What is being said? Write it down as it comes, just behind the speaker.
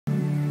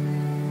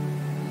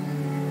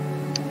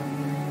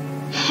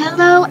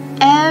Hello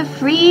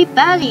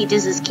everybody,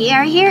 this is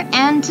Kiara here,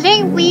 and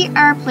today we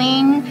are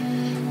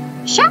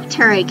playing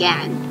Shelter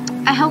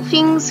again. I hope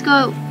things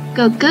go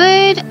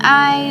good.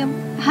 I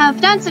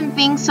have done some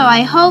things, so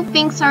I hope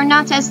things are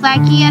not as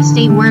laggy as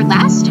they were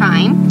last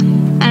time.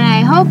 And I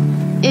hope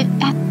it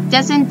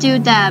doesn't do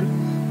the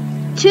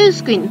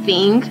two-screen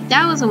thing.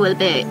 That was a little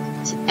bit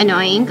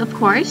annoying, of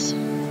course.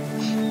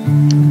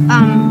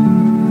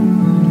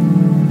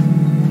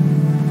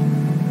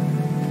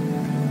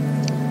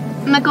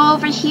 I'm gonna go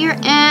over here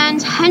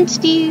and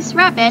hunt these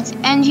rabbits,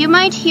 and you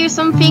might hear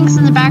some things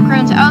in the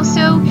background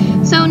also,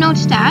 so note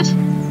that.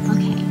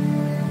 Okay.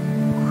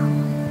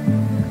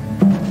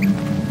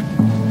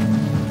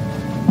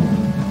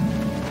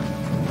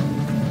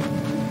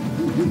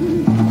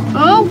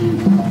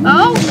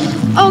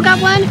 Oh,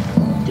 got one.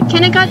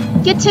 Can I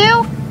get two?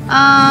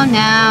 Oh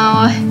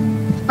no.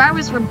 The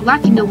barbers were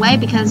blocking the way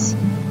because,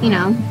 you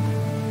know.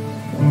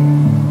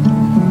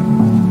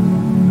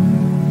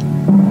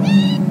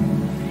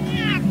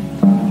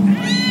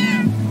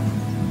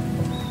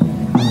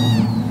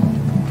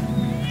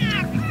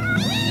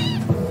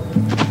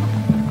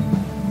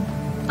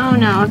 Oh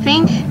no, I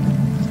think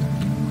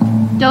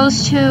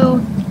those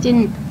two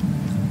didn't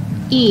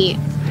eat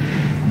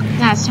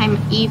last time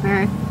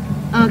either.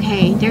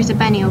 Okay, there's a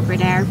bunny over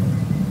there.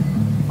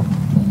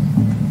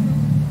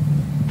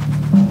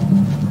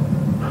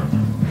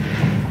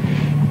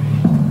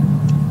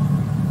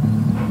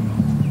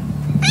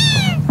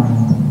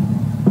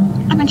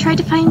 I'm gonna try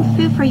to find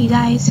food for you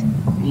guys.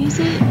 Where is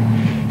it?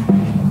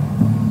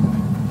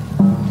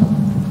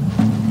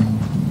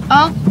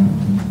 Oh.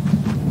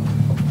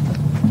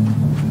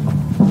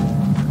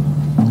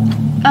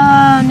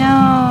 Oh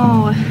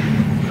no,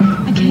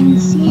 I can't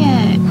see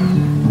it.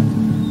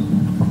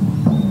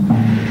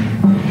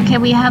 Okay,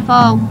 we have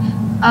all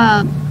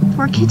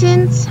 4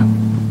 kittens.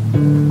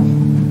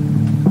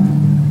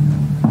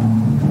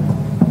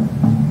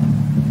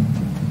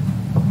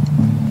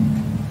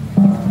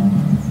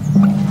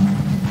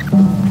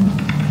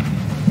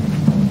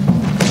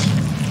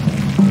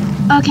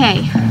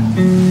 Okay.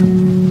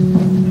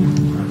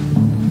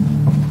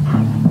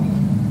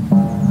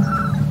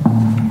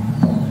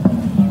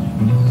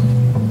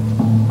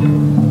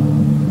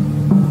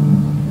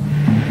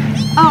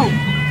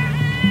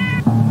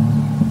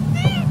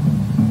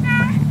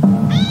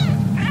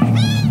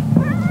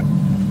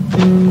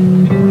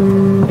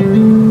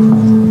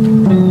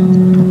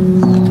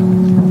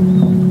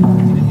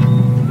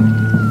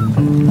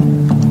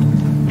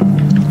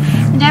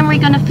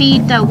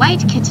 Feed the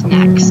white kitten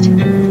next.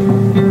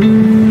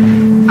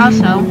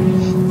 Also,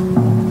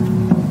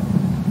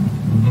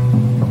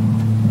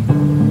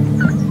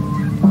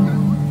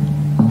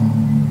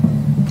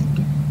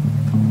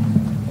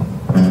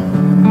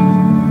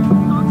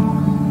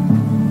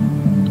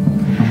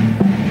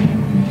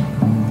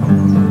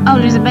 oh,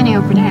 there's a bunny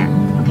over there.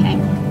 Okay.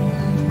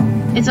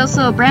 It's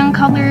also a brown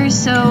color,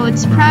 so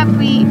it's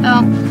probably,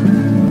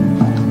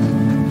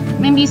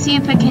 maybe see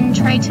if I can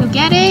try to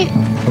get it.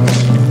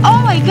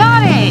 Oh, I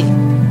got it!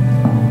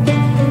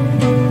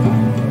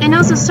 And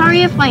also,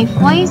 sorry if my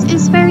voice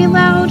is very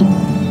loud.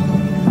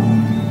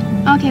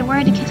 Okay, where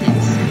are the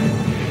kittens?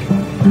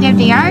 There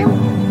they are.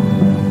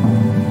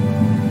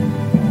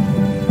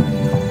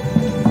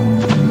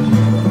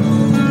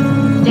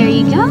 There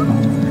you go.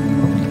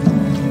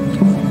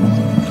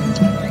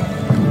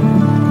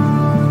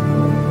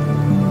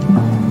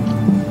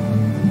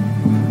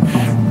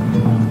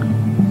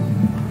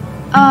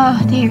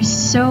 Oh, they are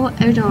so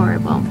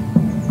adorable.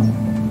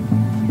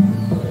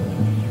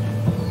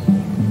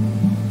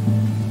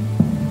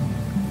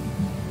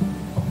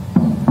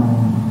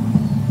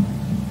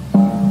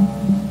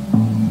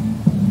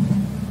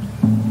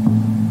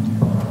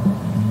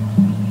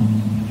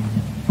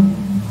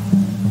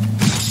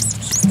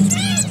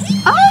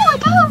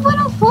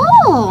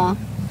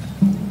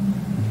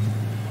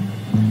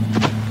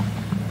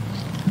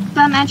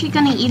 But I'm actually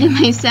gonna eat it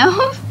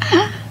myself.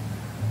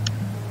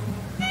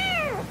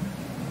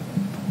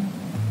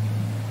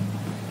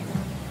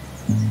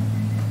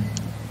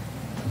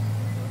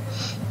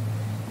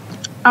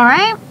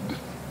 Alright.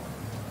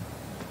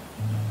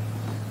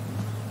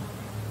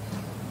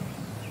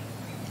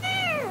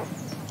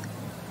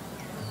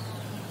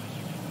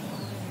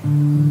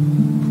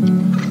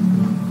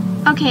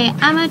 Okay,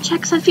 I'm gonna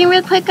check something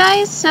real quick,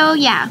 guys. So,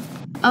 yeah.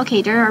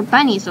 Okay, there are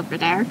bunnies over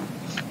there.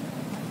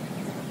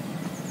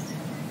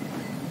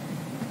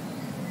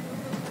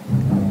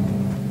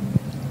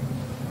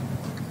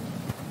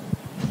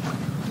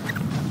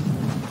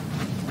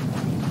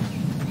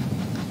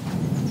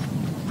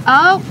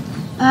 Oh,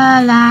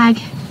 lag.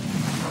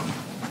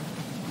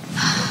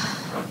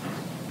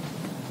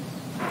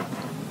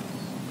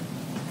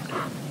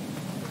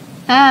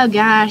 Oh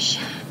gosh.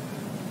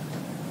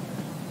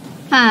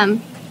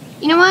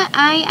 You know what?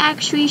 I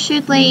actually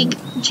should like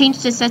change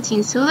the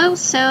settings low.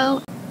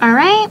 So,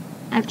 alright,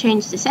 I've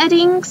changed the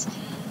settings.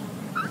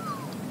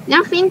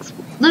 Now things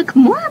look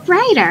more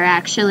brighter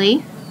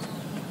actually.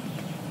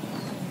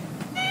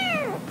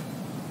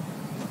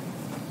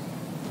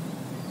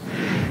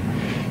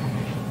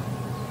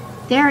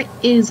 there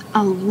is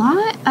a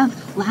lot of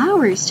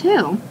flowers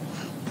too.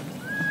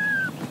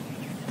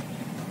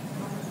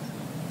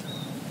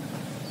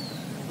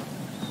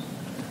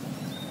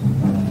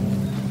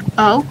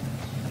 Oh.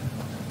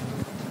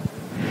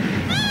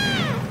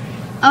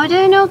 Oh, I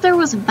didn't know there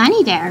was a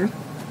bunny there.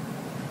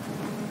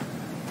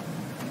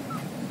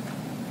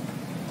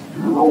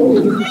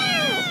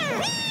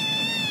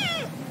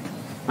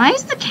 Why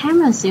is the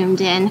camera zoomed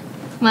in?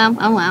 Well,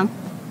 oh well.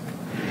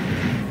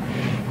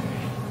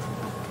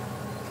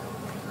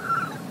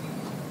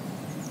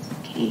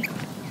 Okay.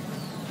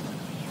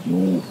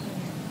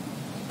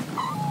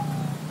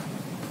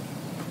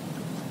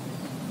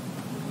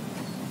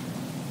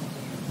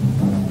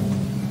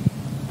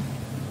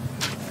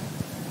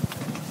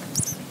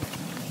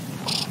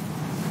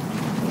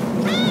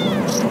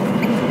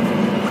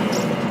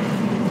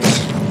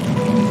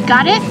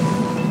 Got it?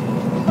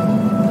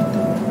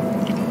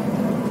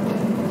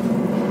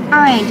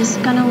 Alright,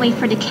 just gonna wait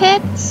for the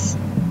kids.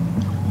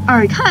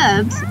 Or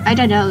cubs, I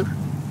don't know.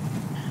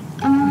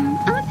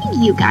 I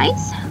think you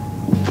guys.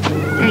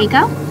 There you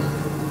go.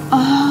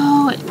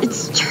 Oh,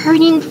 it's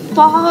turning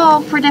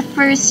fall for the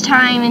first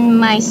time in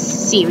my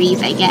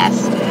series, I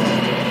guess.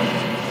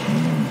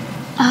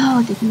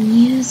 Oh, the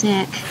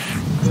music.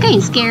 It's getting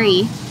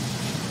scary.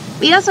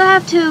 We also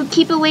have to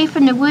keep away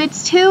from the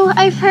woods too,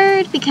 I've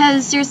heard,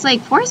 because there's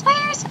like forest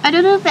fires. I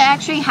don't know if that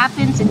actually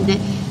happens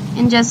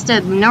in just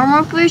a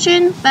normal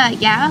version, but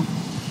yeah.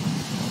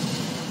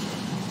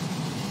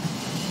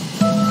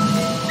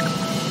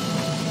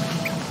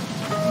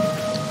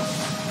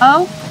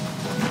 Oh.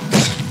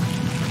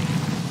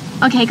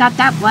 Okay, got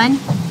that one.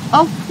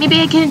 Oh, maybe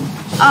I can.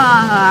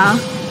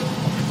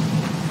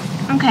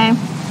 Okay.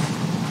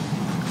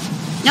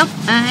 Nope,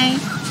 I'm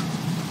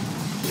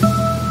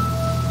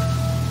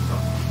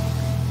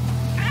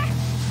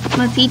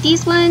gonna feed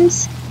these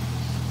ones.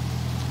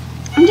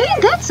 I'm doing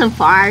good so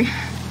far.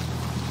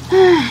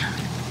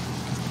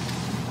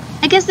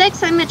 I guess next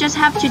time I just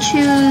have to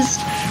choose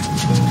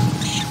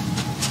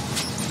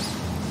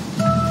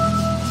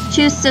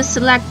to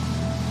select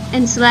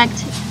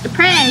the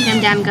prey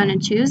item that I'm gonna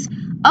choose.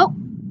 Oh,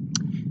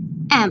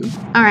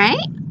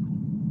 alright.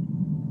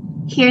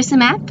 Here's a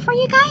map for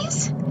you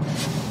guys.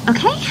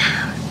 Okay.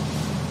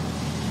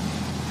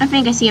 I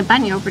think I see a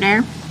bunny over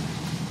there.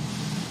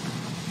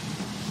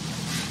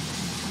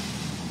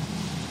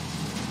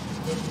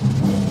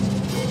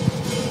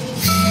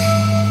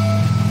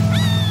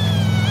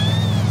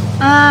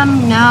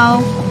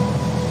 No.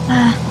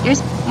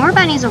 There's more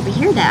bunnies over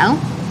here, though.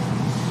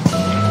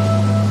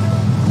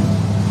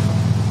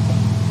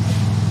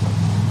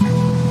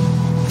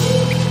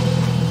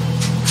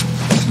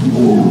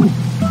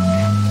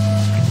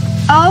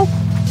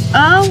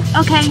 Oh,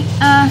 okay,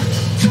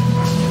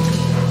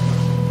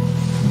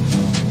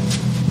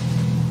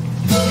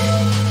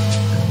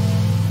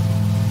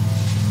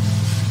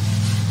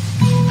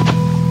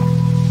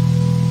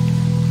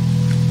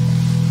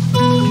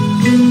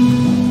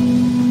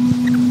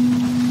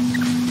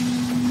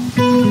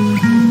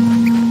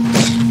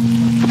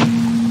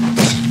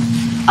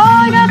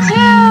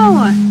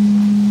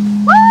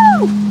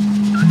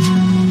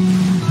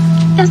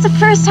 that's the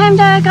first time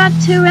that I got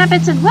 2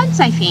 rabbits at once,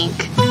 I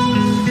think.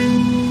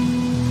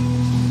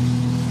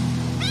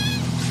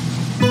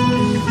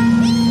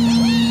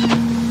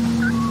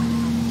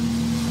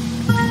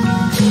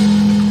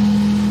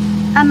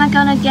 I'm not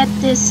gonna get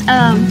this,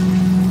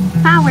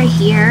 power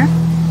here.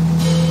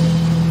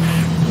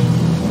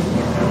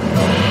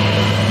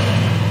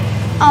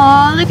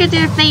 Oh, look at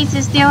their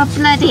faces, they are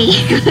bloody.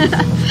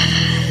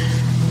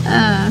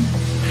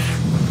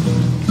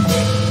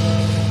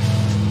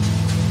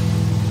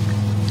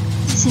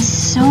 This is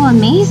so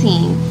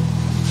amazing.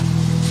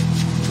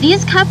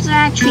 These cubs are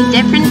actually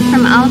different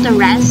from all the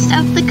rest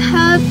of the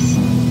cubs.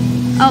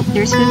 Oh,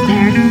 there's food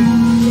there.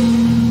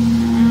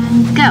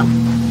 And go.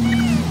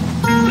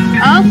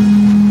 Oh,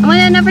 I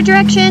went in another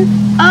direction.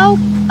 Oh,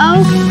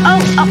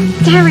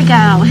 there we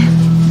go.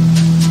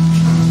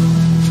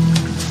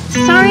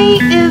 Sorry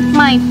if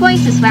my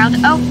voice is loud.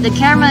 Oh, the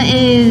camera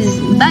is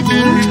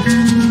bugging.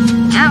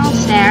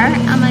 Ouch there.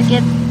 I'm gonna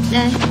get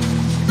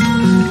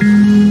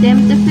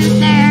them the food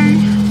there.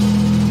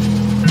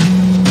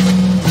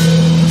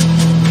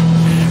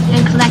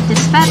 And collect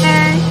this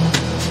feather.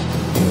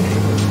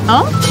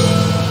 Oh?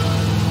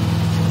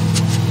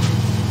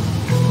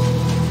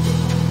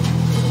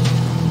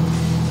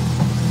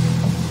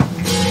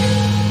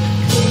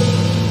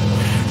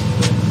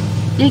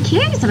 You're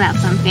curious about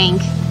something.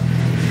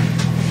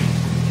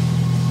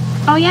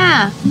 Oh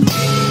yeah.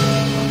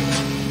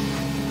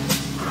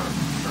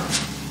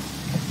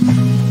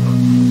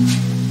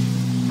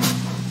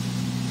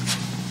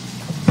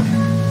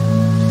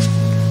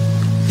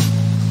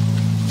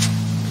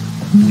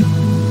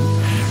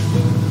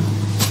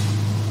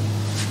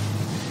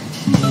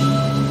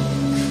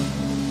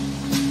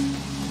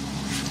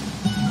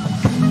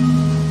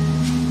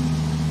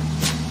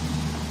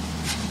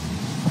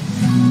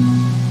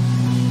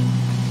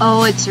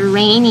 Oh, it's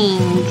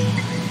raining.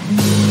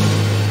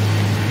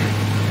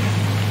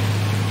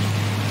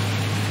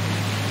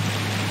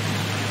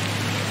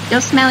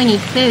 Don't smell any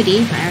food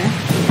either.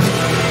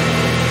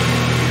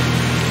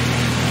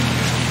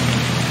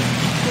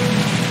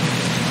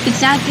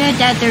 It's not good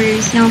that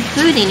there's no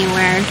food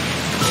anywhere.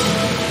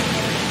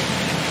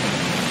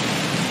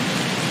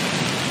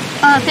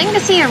 Oh, I think I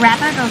see a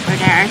rabbit over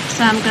there,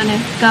 so I'm gonna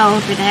go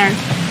over there.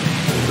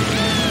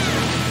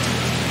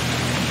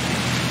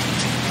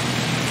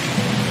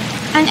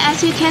 And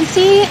as you can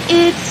see,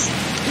 it's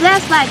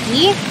less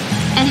laggy.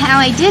 And how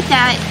I did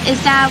that is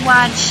that I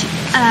watch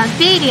a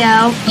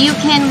video. You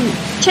can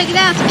check it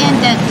out in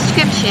the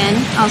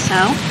description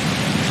also.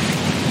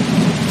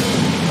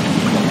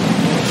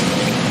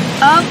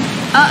 Oh,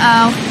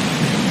 uh-oh.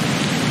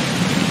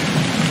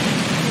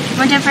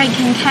 Wonder if I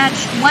can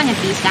catch one of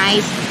these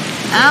guys.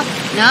 Oh,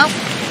 no.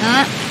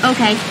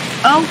 Okay.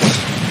 Oh,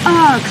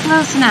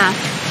 close enough.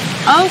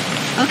 Oh,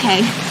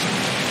 okay.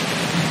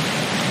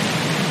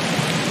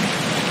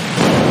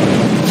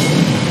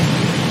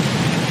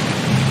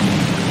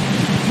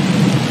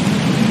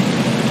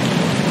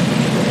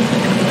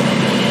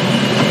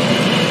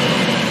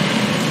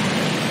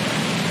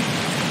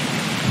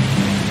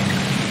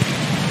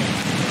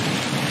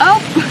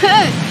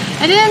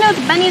 I didn't know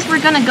the bunnies were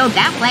gonna go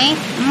that way.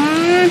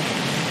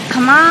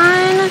 Come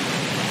on.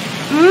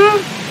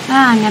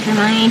 Ah, never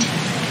mind.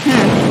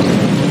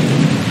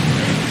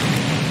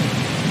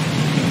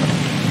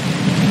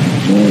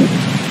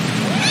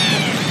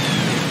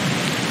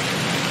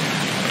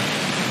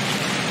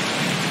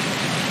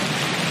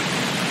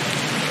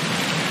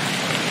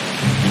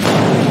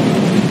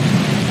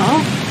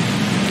 Oh.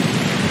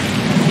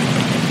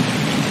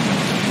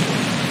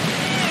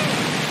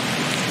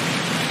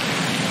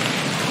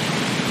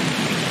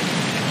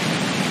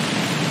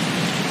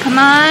 Come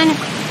on.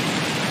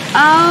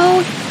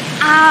 Oh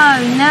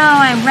no,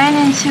 I ran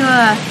into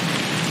a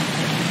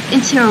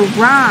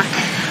rock.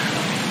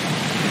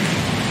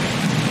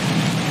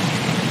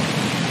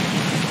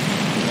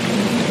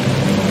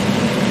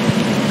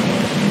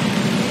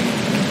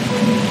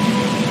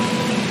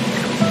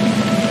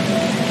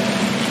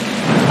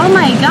 Oh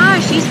my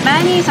gosh, these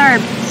bunnies are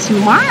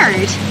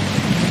smart.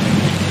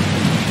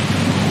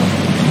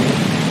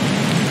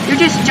 You're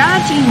just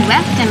dodging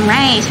left and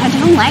right. I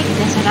don't like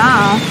this at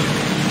all.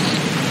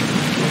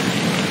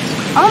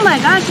 Oh my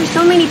gosh, there's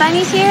so many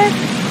bunnies here.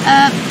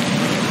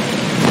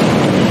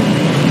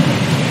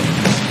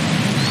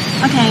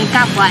 Okay,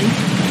 got one.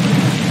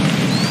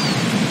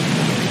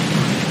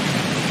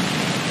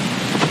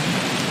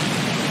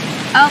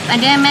 Oh, I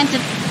didn't meant to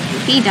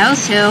feed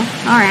those two.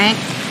 Alright.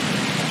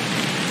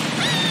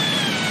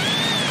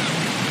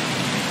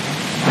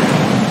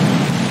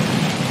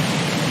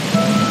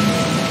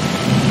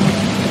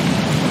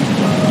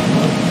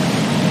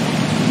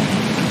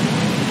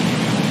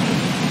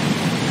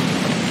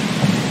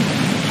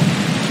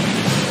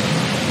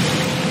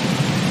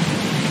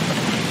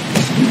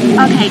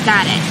 Okay,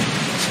 got it.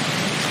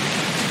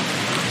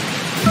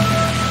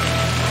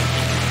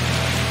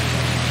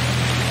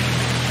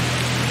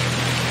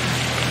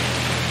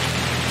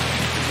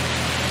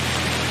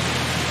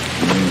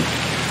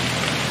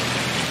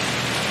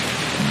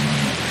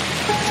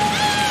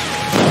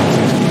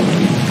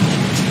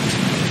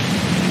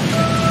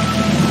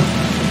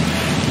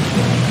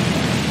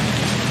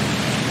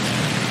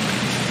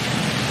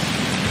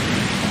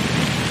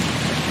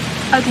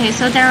 Okay,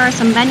 so there are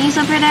some bunnies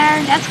over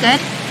there. That's good.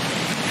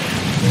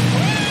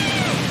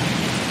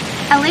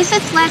 At least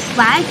it's less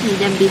laggy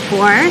than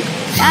before.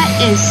 That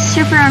is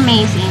super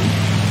amazing.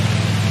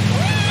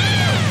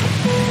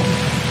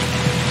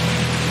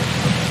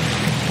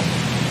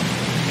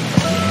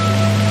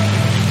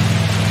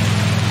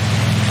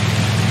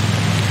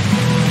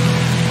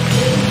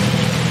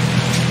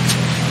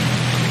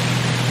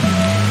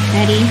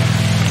 Ready,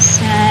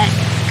 set,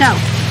 go.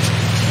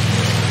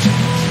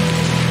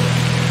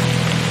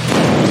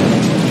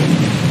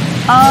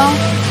 Oh,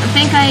 I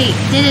think I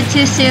did it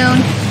too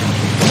soon.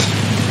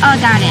 Oh,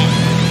 got it.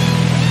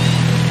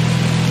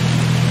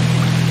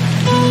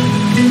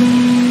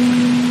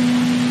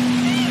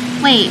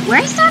 Wait,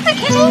 where's that the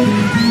kitten?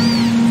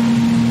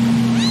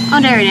 Oh,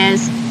 there it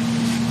is.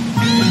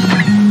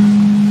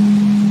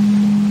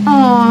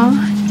 Oh,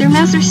 their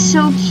mouths are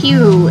so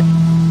cute.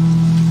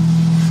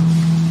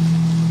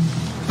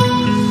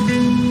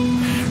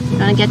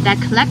 Gonna get that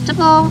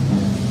collectible.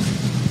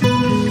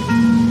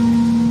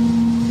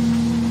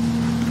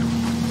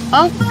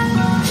 Oh.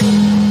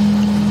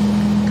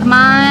 Come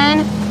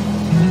on.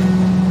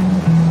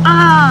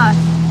 Ah,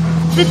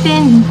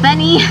 flippin'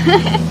 bunny.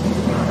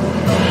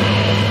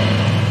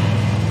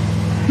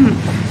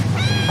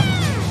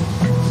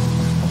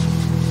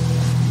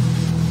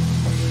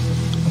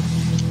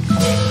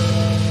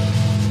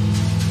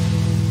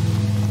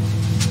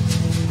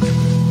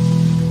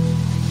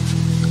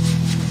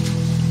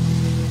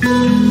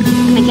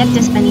 I'm gonna get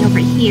this bunny over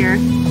here.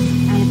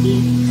 Gotta be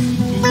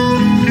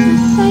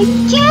as fast as I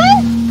can.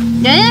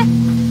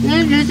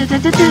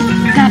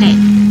 Got it.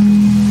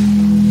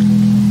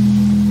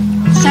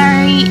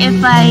 Sorry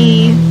if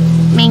I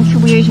make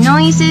weird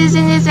noises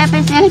in this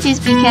episode,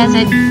 just because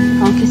I'm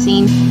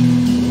focusing.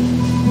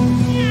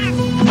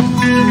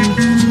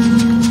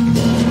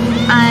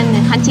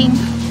 I'm hunting,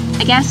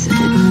 I guess.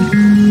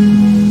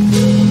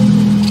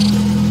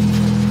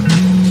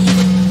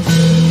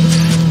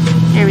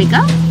 There we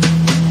go.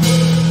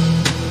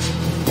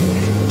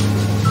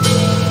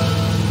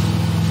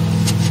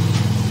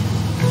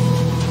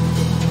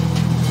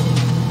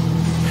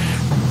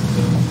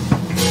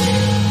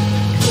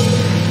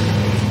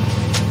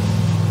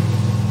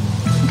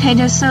 Okay,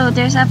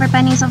 there's other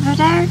bunnies over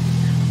there.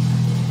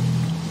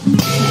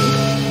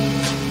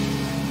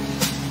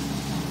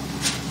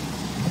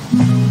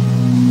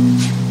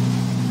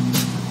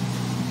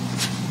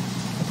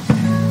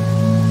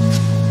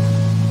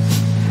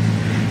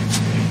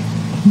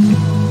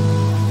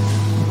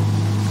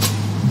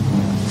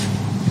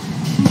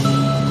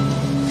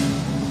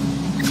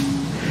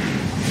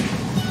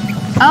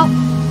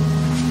 Oh.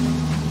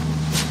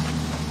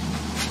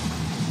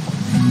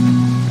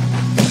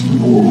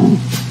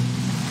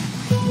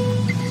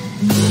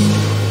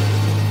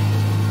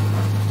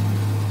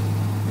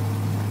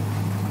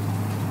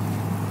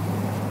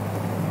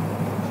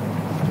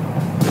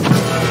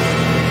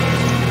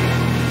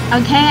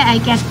 Okay, I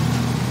get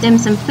them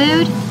some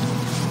food.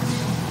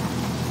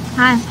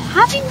 I'm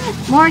having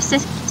more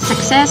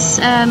success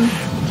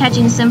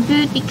catching some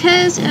food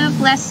because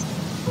of less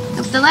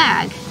of the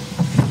lag.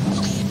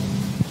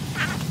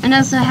 And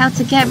also how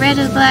to get rid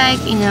of lag,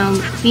 you know,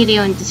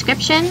 video in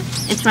description.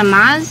 It's from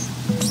Moz.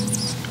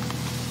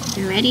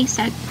 You ready,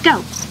 set,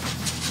 go!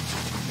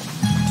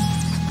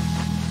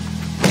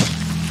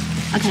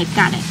 Okay,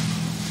 got it.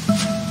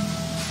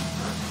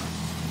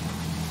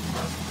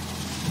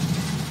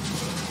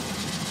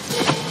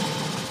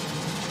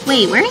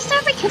 Wait, where is the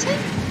other kitten?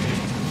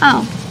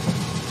 Oh.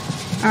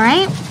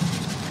 Alright.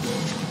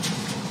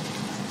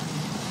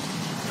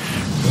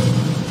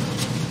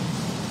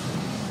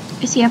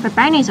 I see other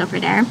bunnies over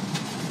there.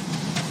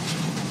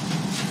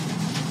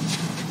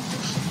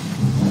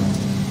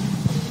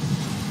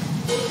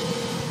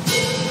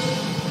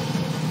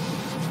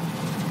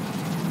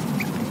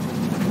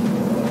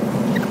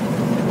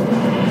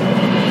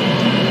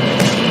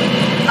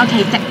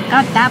 Okay,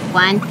 got that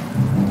one.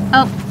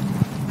 Oh.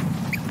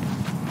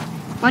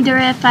 Wonder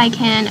if I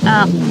can,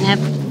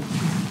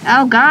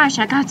 oh gosh,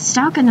 I got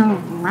stuck in a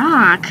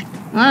rock.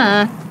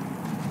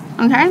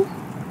 Okay.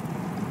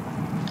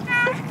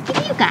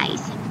 Give you guys.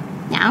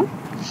 Now.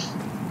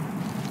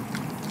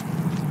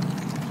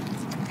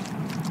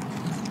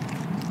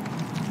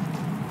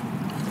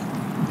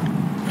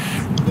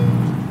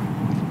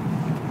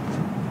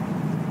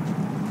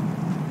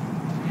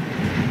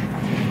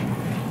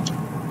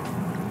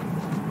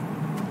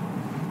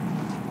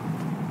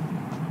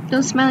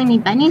 Don't smell any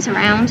bunnies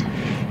around.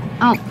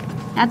 Oh,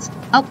 that's,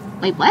 oh,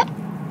 wait, what?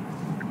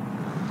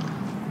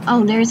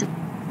 Oh, there's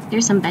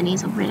some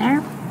bunnies over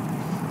there.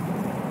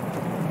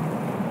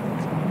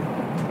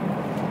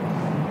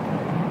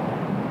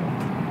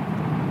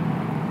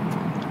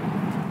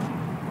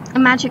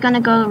 I'm actually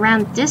gonna go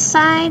around this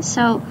side,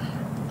 so,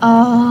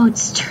 oh,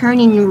 it's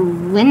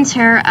turning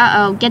winter.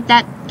 Uh-oh, get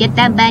that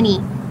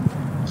bunny.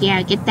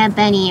 Yeah, get that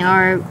bunny,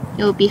 or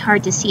it'll be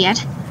hard to see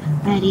it.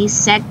 Ready,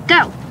 set,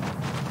 go!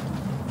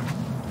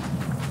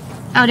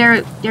 Oh,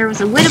 there was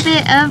a little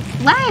bit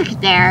of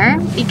lag there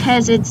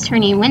because it's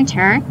turning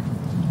winter.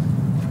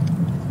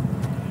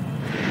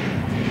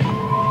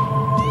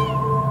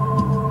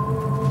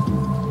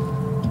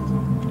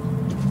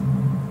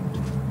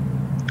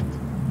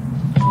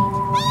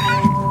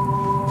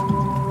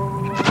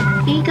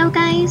 There you go,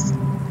 guys.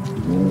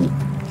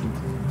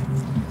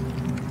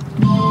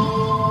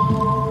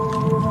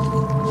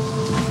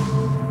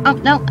 Oh,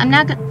 no, I'm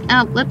not gonna,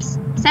 oh, whoops.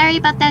 Sorry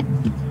about that.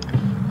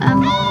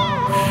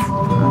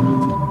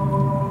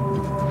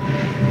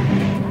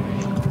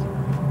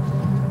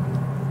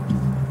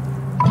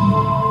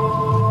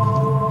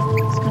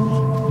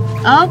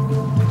 Oh.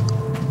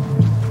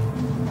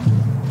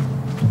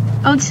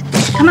 Oh,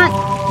 come on.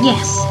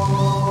 Yes.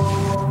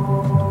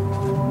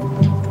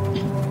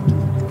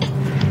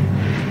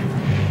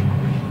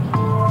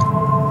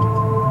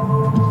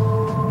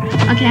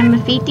 Okay, I'm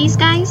gonna feed these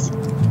guys.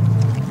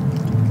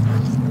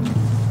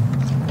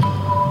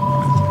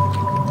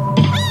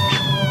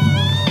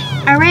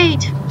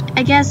 Alright,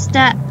 I guess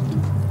the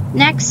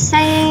next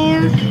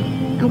save,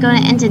 I'm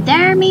gonna end it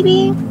there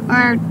maybe?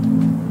 Or...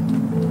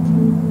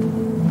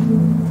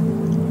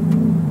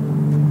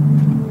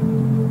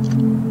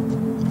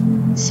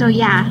 So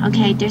yeah,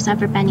 okay, there's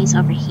other bunnies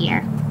over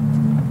here.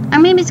 Or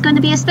maybe it's going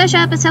to be a special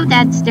episode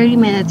that's 30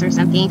 minutes or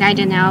something, I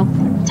don't know.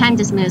 Time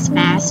just moves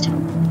fast. Okay.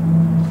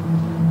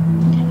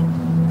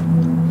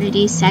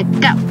 Ready, set,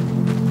 go!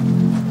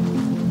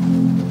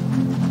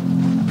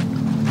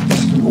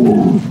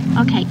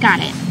 Okay, got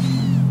it.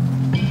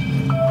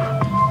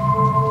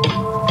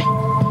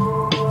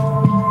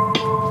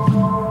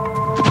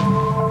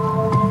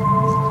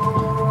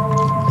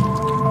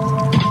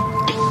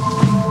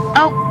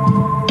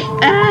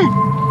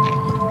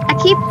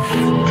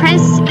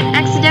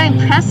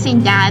 Accidentally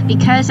pressing that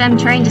because I'm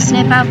trying to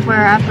snip up for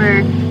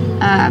upper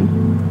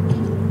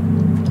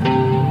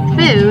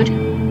food.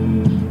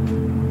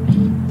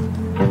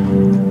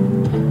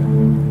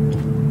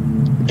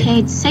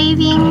 tried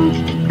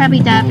saving. Probably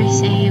never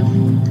save.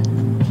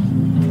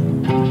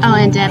 I'll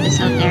end the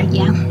episode there,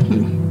 yeah.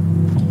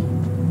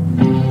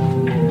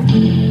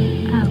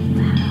 Oh,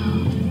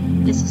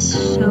 wow. This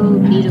is so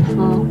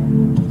beautiful.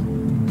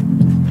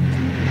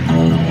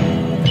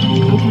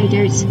 Okay,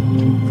 there's...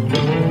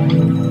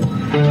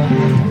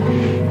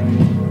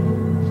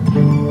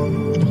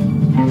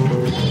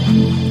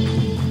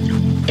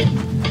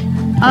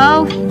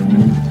 Oh!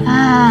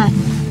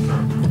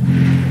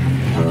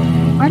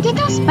 Where did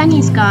those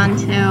bunnies gone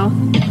to?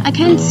 I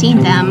couldn't see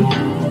them.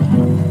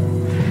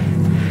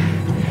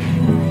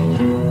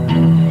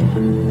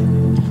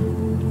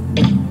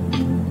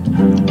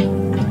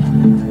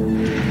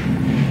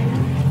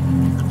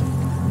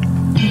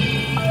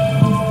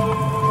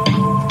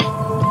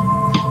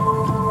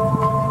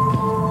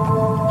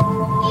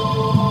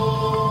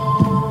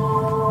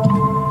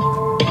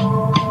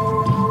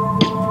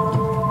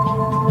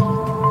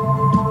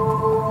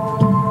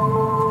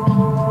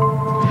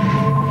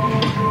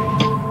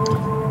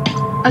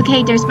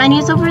 Okay, there's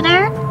menus over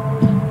there.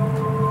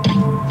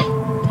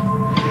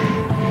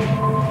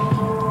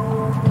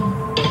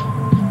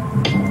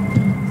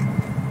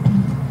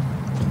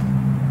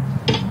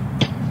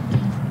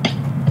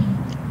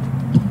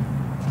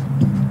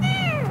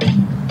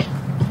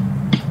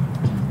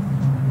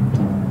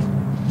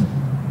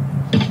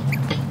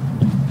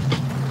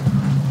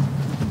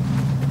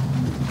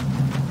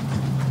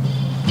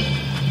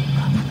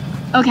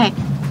 Okay.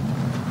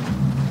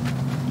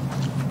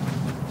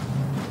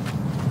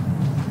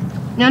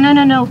 No, no,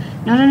 no, no,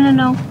 no, no, no,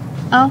 no.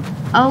 Oh,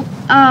 oh,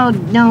 oh,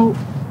 no.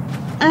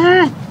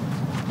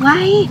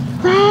 Why?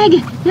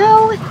 Lag!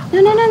 No!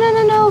 No, no, no, no,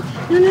 no, no,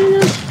 no, no,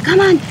 no. Come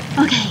on.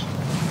 Okay.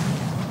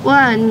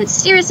 One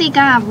seriously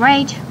got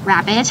right,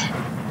 rabbit.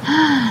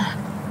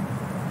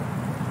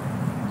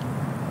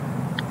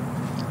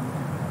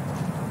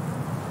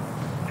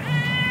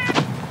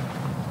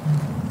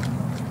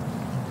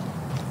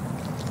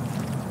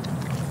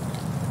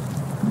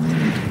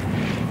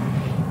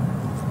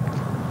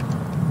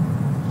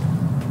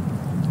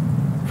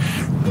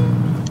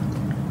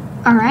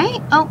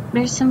 Alright, oh,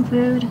 there's some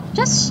food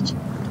just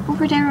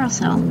over there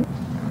also.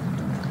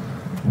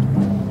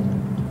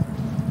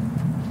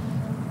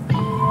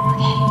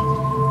 Okay,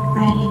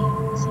 ready,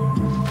 set,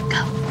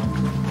 go.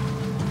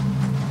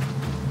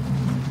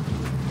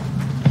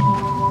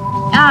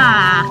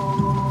 Ah!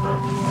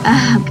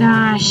 Oh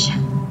gosh.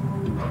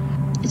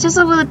 It's just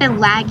a little bit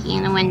laggy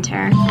in the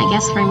winter, I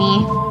guess for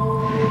me.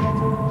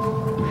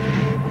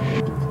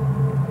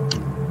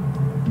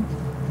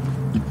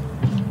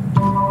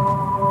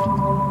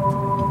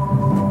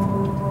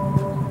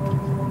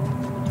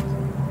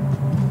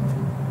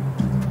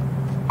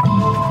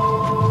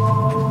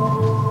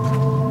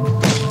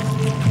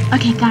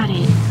 Okay, got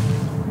it.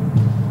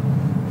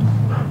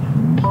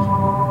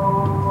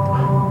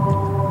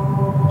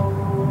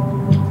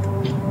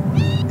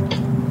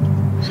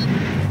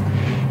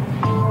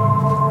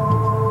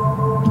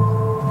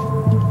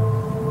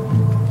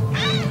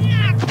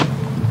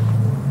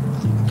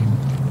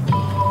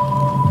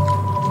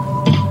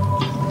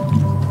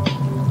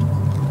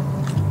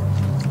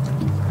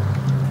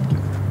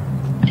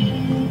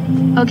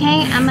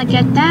 Okay, I'm gonna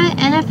get that,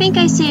 and I think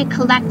I see a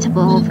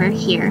collectible over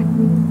here.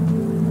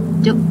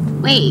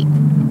 Wait,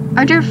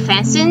 are there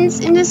pheasants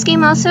in this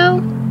game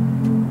also?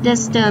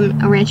 That's the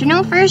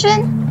original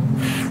version?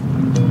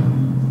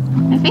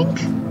 I think?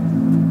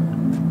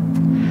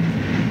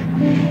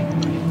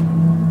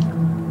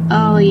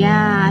 Oh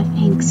yeah, I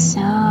think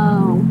so.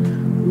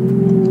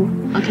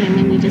 Ooh. Okay,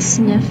 maybe just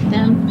sniff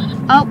them.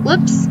 Oh,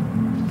 whoops.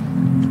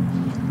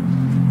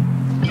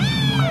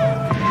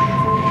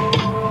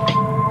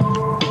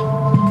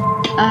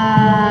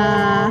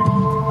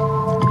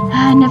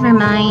 Never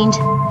mind.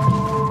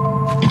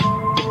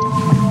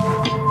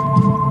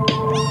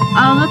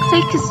 Oh, looks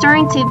like it's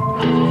starting to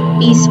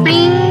be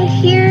spring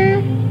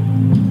here.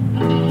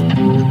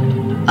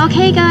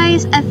 Okay,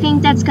 guys, I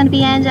think that's gonna be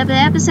the end of the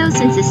episode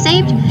since it's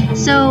saved.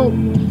 So,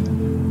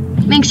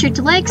 make sure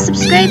to like,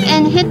 subscribe,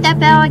 and hit that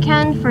bell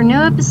icon for new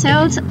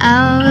episodes of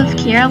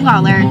Kiara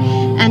Lawler.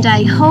 And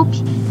I hope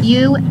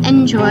you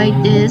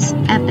enjoyed this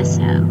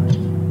episode.